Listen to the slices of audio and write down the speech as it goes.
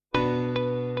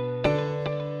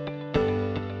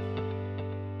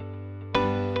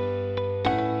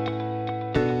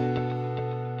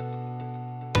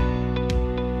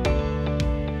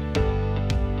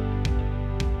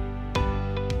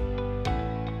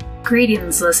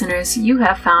Greetings, listeners. You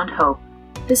have found hope.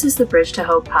 This is the Bridge to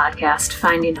Hope podcast,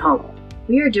 Finding Hope.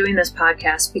 We are doing this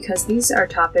podcast because these are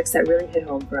topics that really hit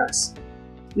home for us.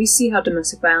 We see how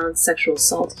domestic violence, sexual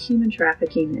assault, human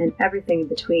trafficking, and everything in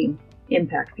between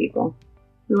impact people.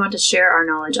 We want to share our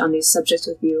knowledge on these subjects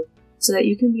with you so that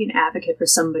you can be an advocate for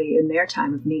somebody in their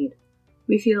time of need.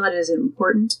 We feel that it is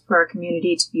important for our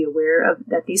community to be aware of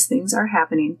that these things are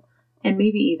happening, and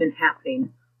maybe even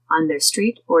happening, on their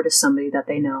street or to somebody that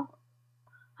they know.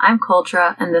 I'm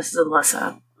Coltra, and this is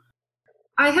Alyssa.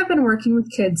 I have been working with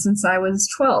kids since I was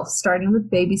 12, starting with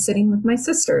babysitting with my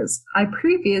sisters. I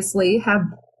previously have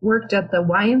worked at the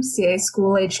YMCA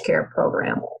School Age Care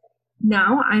program.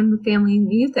 Now I'm the Family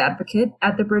and Youth Advocate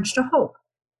at the Bridge to Hope.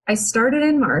 I started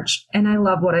in March, and I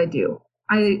love what I do.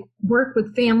 I work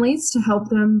with families to help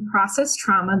them process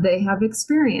trauma they have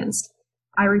experienced.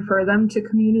 I refer them to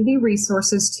community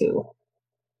resources too.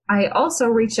 I also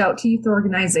reach out to youth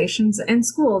organizations and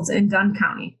schools in Dunn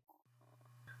County.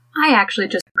 I actually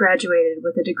just graduated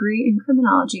with a degree in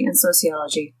criminology and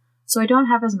sociology, so I don't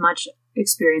have as much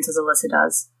experience as Alyssa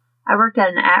does. I worked at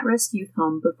an at-risk youth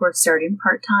home before starting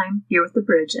part-time here with the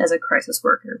Bridge as a crisis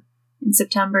worker. In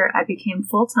September, I became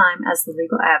full-time as the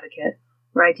legal advocate,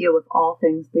 where I deal with all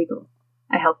things legal.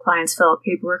 I help clients fill out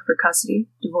paperwork for custody,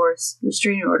 divorce,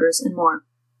 restraining orders, and more.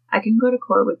 I can go to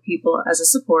court with people as a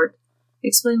support,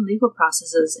 explain legal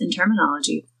processes and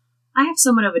terminology. I have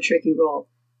somewhat of a tricky role,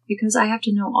 because I have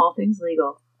to know all things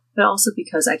legal, but also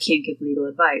because I can't give legal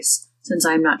advice, since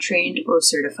I am not trained or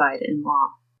certified in law.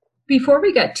 Before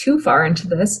we get too far into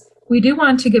this, we do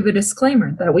want to give a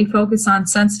disclaimer that we focus on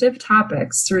sensitive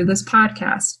topics through this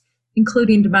podcast,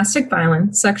 including domestic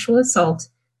violence, sexual assault,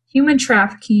 human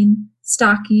trafficking,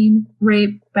 stalking,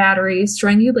 rape, battery,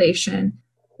 strangulation.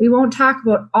 We won't talk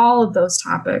about all of those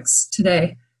topics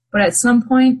today, but at some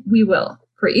point we will.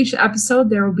 For each episode,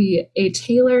 there will be a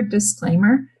tailored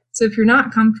disclaimer, so if you're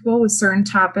not comfortable with certain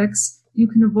topics, you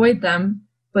can avoid them,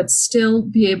 but still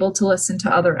be able to listen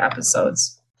to other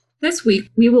episodes. This week,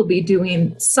 we will be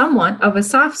doing somewhat of a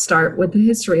soft start with the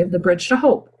history of the Bridge to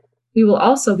Hope. We will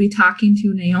also be talking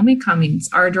to Naomi Cummings,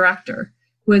 our director,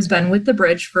 who has been with the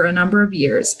Bridge for a number of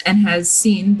years and has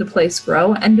seen the place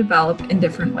grow and develop in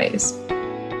different ways.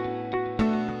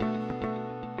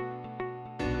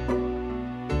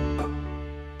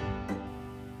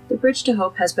 The Bridge to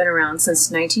Hope has been around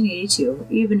since 1982,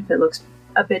 even if it looks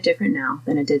a bit different now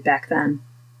than it did back then.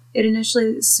 It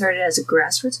initially started as a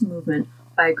grassroots movement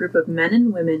by a group of men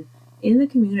and women in the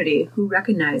community who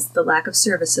recognized the lack of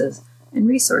services and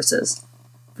resources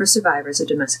for survivors of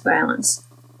domestic violence.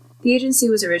 The agency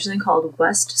was originally called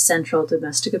West Central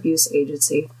Domestic Abuse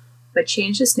Agency, but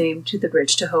changed its name to the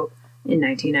Bridge to Hope in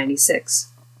 1996.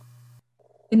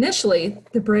 Initially,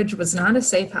 the Bridge was not a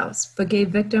safe house, but gave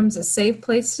victims a safe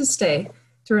place to stay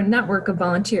through a network of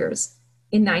volunteers.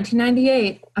 In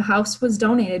 1998, a house was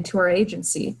donated to our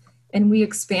agency, and we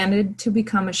expanded to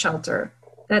become a shelter.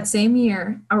 That same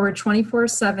year, our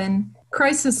 24/7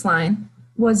 crisis line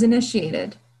was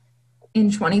initiated.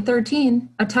 In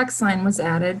 2013, a text line was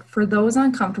added for those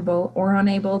uncomfortable or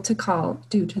unable to call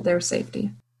due to their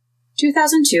safety.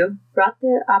 2002 brought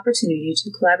the opportunity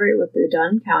to collaborate with the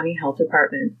Dunn County Health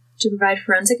Department to provide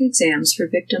forensic exams for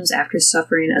victims after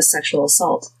suffering a sexual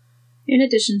assault. In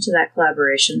addition to that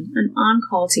collaboration, an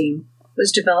on-call team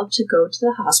was developed to go to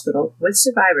the hospital with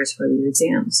survivors for these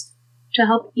exams, to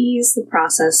help ease the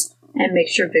process and make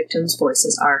sure victims'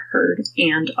 voices are heard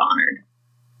and honored.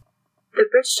 The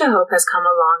Bridge to Hope has come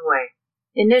a long way.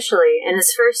 Initially, in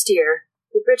its first year,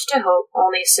 the Bridge to Hope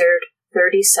only served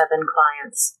 37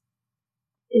 clients.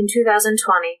 In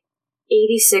 2020,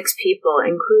 86 people,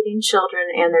 including children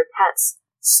and their pets,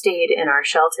 stayed in our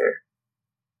shelter.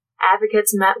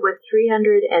 Advocates met with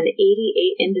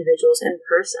 388 individuals in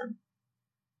person.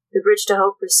 The Bridge to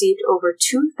Hope received over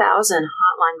 2,000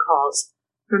 hotline calls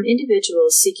from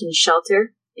individuals seeking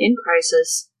shelter, in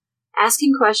crisis,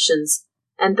 asking questions,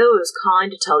 and those calling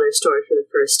to tell their story for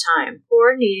the first time,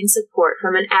 or needing support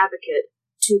from an advocate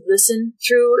to listen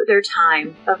through their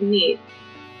time of need.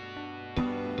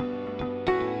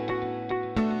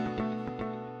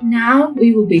 Now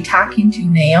we will be talking to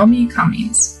Naomi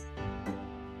Cummings.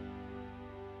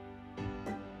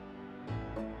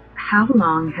 How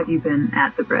long have you been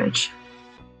at the Bridge?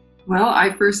 Well,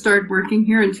 I first started working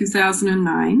here in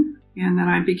 2009, and then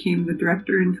I became the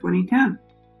director in 2010.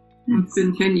 It's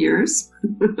been 10 years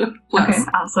plus. Okay,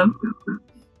 awesome.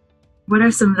 What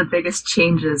are some of the biggest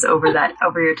changes over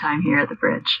your time here at the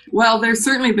Bridge? Well, there's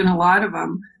certainly been a lot of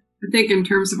them. I think in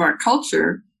terms of our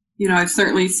culture, I've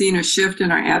certainly seen a shift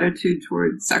in our attitude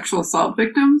toward sexual assault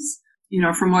victims.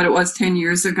 from what it was 10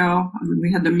 years ago. I mean,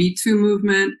 we had the Me Too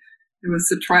movement. There was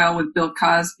the trial with Bill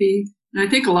Cosby. And I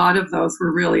think a lot of those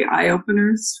were really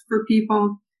eye-openers for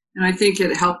people. And I think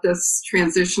it helped us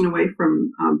transition away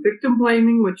from victim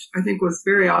blaming, which I think was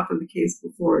very often the case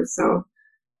before. So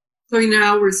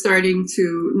now we're starting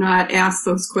to not ask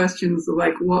those questions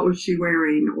like, what was she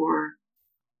wearing? Or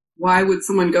why would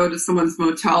someone go to someone's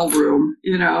motel room?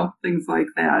 Things like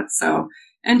that. So,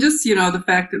 and just, the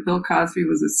fact that Bill Cosby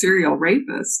was a serial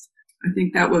rapist, I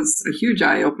think that was a huge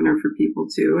eye-opener for people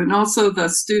too. And also the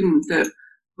student that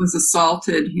was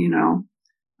assaulted,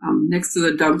 next to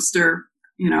the dumpster,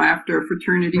 after a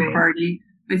fraternity party.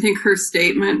 I think her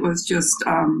statement was just,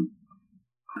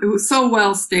 it was so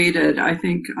well stated. I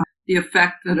think the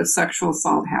effect that a sexual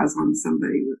assault has on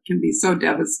somebody can be so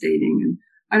devastating. And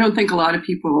I don't think a lot of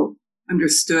people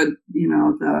understood,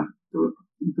 the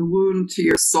wound to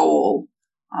your soul.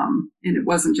 And it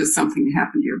wasn't just something that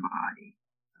happened to your body.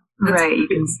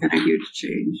 It's been a huge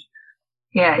change.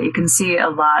 Yeah, you can see a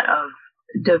lot of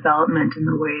development in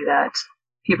the way that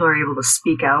people are able to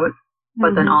speak out,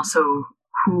 but then also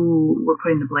who we're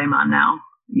putting the blame on now.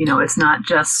 It's not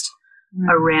just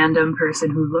a random person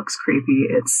who looks creepy.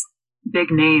 It's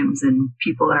big names and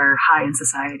people that are high in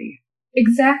society.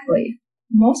 Exactly.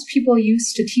 Most people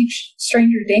used to teach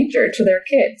stranger danger to their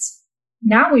kids.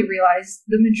 Now we realize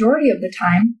the majority of the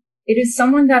time it is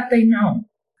someone that they know.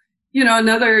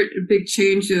 Another big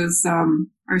change is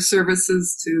our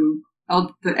services to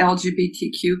the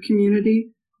LGBTQ community.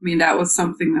 I mean, that was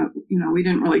something that, we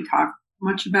didn't really talk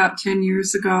much about 10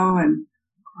 years ago. And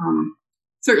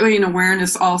certainly an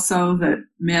awareness also that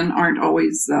men aren't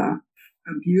always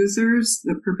abusers,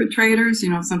 the perpetrators.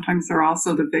 Sometimes they're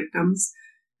also the victims.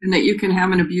 And that you can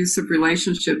have an abusive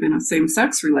relationship in a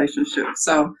same-sex relationship.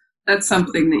 So that's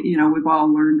something that, we've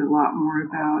all learned a lot more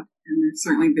about. And there's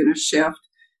certainly been a shift.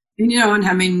 And, and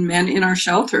having men in our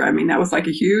shelter, I mean, that was like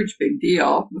a huge, big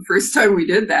deal. The first time we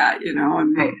did that,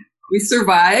 and we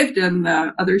survived and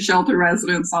the other shelter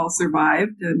residents all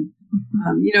survived. And,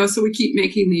 so we keep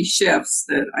making these shifts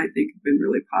that I think have been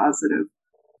really positive.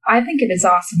 I think it is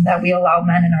awesome that we allow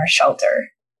men in our shelter.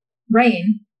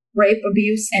 RAIN, Rape,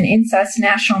 Abuse, and Incest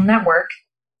National Network,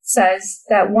 says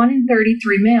that 1 in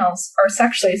 33 males are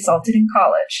sexually assaulted in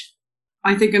college.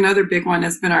 I think another big one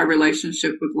has been our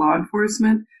relationship with law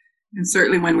enforcement. And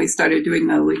certainly when we started doing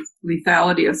the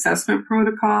lethality assessment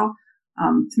protocol,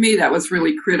 to me that was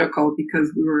really critical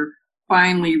because we were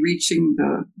finally reaching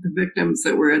the victims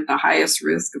that were at the highest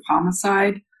risk of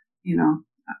homicide.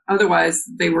 Otherwise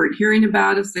they weren't hearing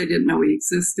about us. They didn't know we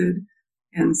existed.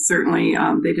 And certainly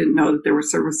they didn't know that there were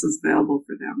services available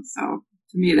for them. So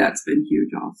to me, that's been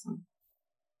huge also.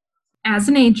 As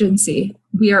an agency,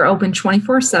 we are open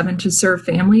 24/7 to serve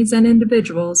families and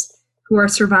individuals who are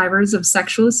survivors of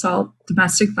sexual assault,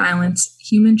 domestic violence,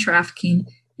 human trafficking,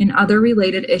 and other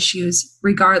related issues,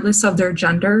 regardless of their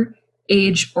gender,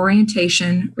 age,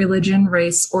 orientation, religion,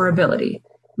 race, or ability.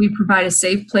 We provide a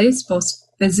safe place, both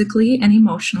physically and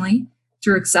emotionally,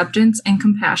 through acceptance and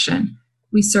compassion.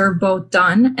 We serve both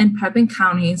Dunn and Pepin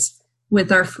counties with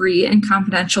our free and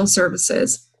confidential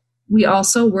services. We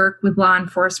also work with law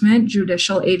enforcement,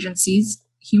 judicial agencies,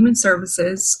 human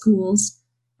services, schools,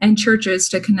 and churches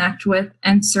to connect with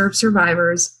and serve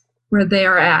survivors where they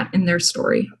are at in their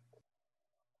story.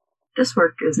 This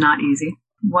work is not easy.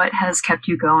 What has kept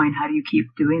you going? How do you keep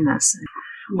doing this?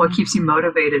 What keeps you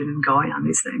motivated and going on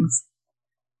these things?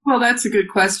 Well, that's a good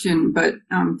question. But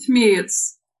to me,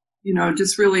 it's,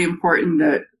 just really important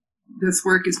that this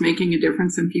work is making a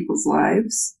difference in people's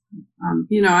lives.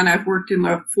 And I've worked in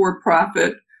the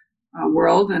for-profit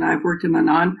world and I've worked in the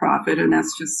nonprofit, and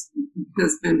that's just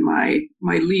has been my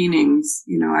leanings.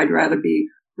 I'd rather be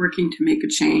working to make a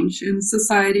change in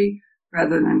society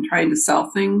rather than trying to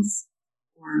sell things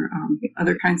or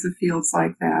other kinds of fields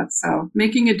like that. So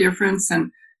making a difference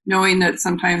and knowing that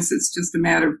sometimes it's just a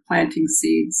matter of planting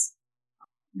seeds,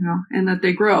 and that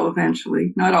they grow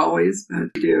eventually. Not always, but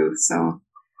they do. So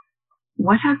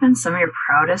what have been some of your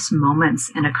proudest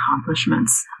moments and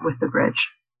accomplishments with the bridge?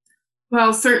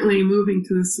 Well, certainly moving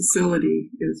to this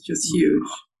facility is just huge,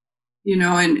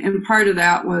 and part of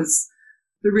that was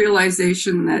the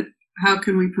realization that how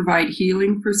can we provide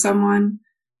healing for someone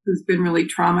who's been really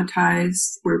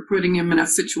traumatized? We're putting them in a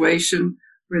situation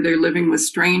where they're living with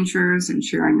strangers and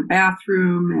sharing a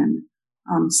bathroom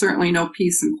and certainly no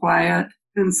peace and quiet.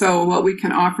 And so what we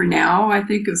can offer now, I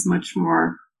think, is much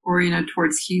more oriented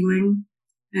towards healing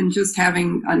and just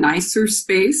having a nicer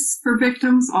space for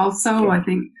victims also. I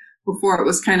think before it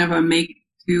was kind of a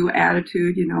make-do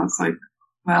attitude, it's like,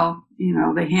 well,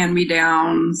 the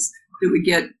hand-me-downs, that we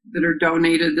get that are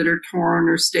donated, that are torn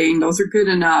or stained, those are good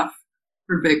enough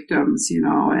for victims,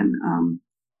 and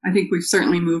I think we've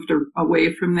certainly moved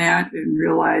away from that and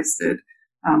realized that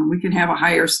we can have a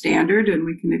higher standard and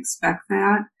we can expect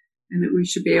that, and that we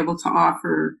should be able to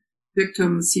offer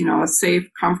victims, a safe,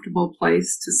 comfortable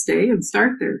place to stay and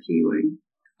start their healing.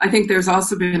 I think there's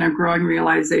also been a growing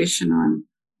realization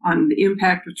on the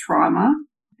impact of trauma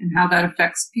and how that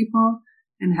affects people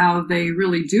and how they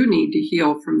really do need to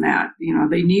heal from that.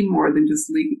 They need more than just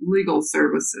legal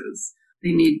services.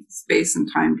 They need space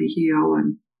and time to heal.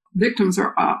 And victims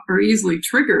are easily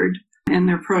triggered, and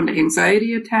they're prone to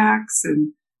anxiety attacks.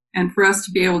 And for us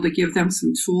to be able to give them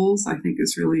some tools, I think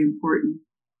is really important.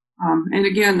 And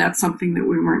again, that's something that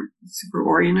we weren't super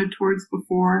oriented towards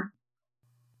before.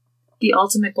 The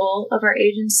ultimate goal of our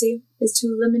agency is to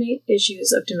eliminate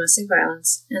issues of domestic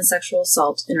violence and sexual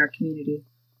assault in our community.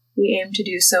 We aim to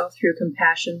do so through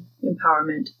compassion,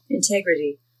 empowerment,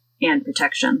 integrity, and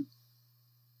protection.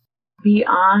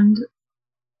 Beyond,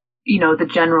 the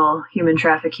general human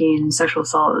trafficking, sexual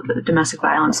assault, domestic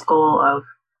violence goal of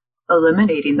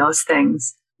eliminating those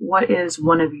things, what is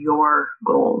one of your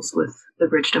goals with the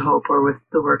Bridge to Hope or with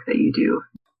the work that you do?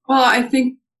 Well, I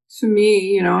think to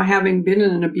me, having been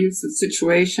in an abusive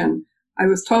situation, I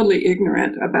was totally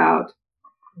ignorant about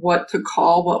what to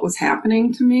call what was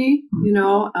happening to me.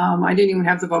 I didn't even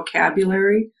have the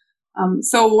vocabulary.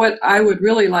 So what I would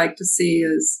really like to see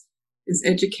is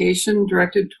education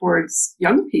directed towards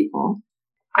young people.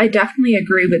 I definitely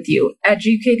agree with you.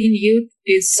 Educating youth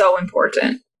is so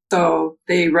important. So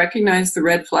they recognize the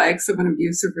red flags of an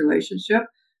abusive relationship,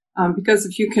 because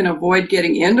if you can avoid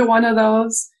getting into one of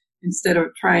those instead of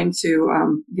trying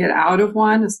to get out of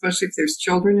one, especially if there's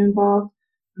children involved,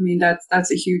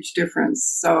 that's a huge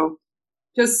difference. So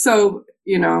just so,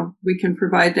 we can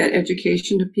provide that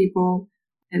education to people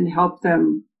and help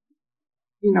them,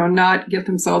 not get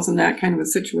themselves in that kind of a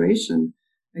situation,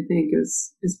 I think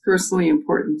is personally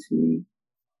important to me.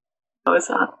 That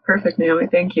was perfect, Naomi.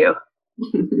 Thank you.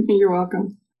 You're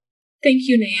welcome. Thank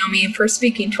you, Naomi, for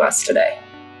speaking to us today.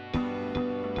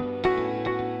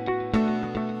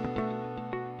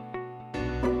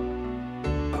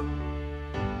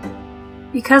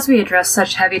 Because we address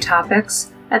such heavy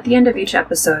topics, at the end of each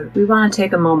episode, we want to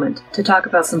take a moment to talk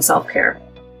about some self-care.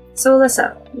 So,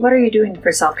 Alyssa, what are you doing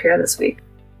for self-care this week?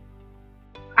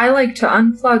 I like to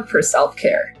unplug for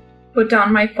self-care, put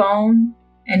down my phone,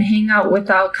 and hang out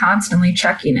without constantly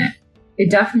checking it. It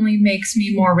definitely makes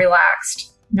me more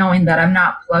relaxed, knowing that I'm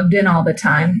not plugged in all the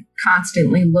time,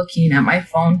 constantly looking at my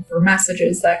phone for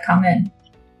messages that come in.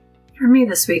 For me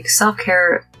this week,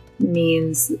 self-care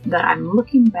means that I'm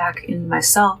looking back in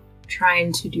myself,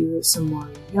 trying to do some more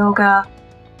yoga,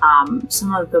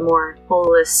 some of the more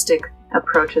holistic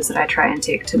approaches that I try and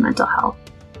take to mental health.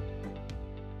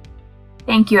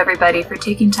 Thank you, everybody, for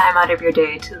taking time out of your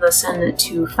day to listen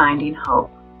to Finding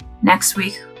Hope. Next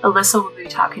week, Alyssa will be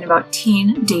talking about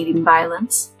teen dating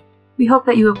violence. We hope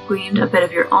that you have gleaned a bit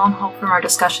of your own hope from our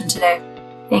discussion today.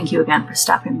 Thank you again for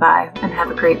stopping by, and have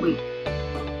a great week.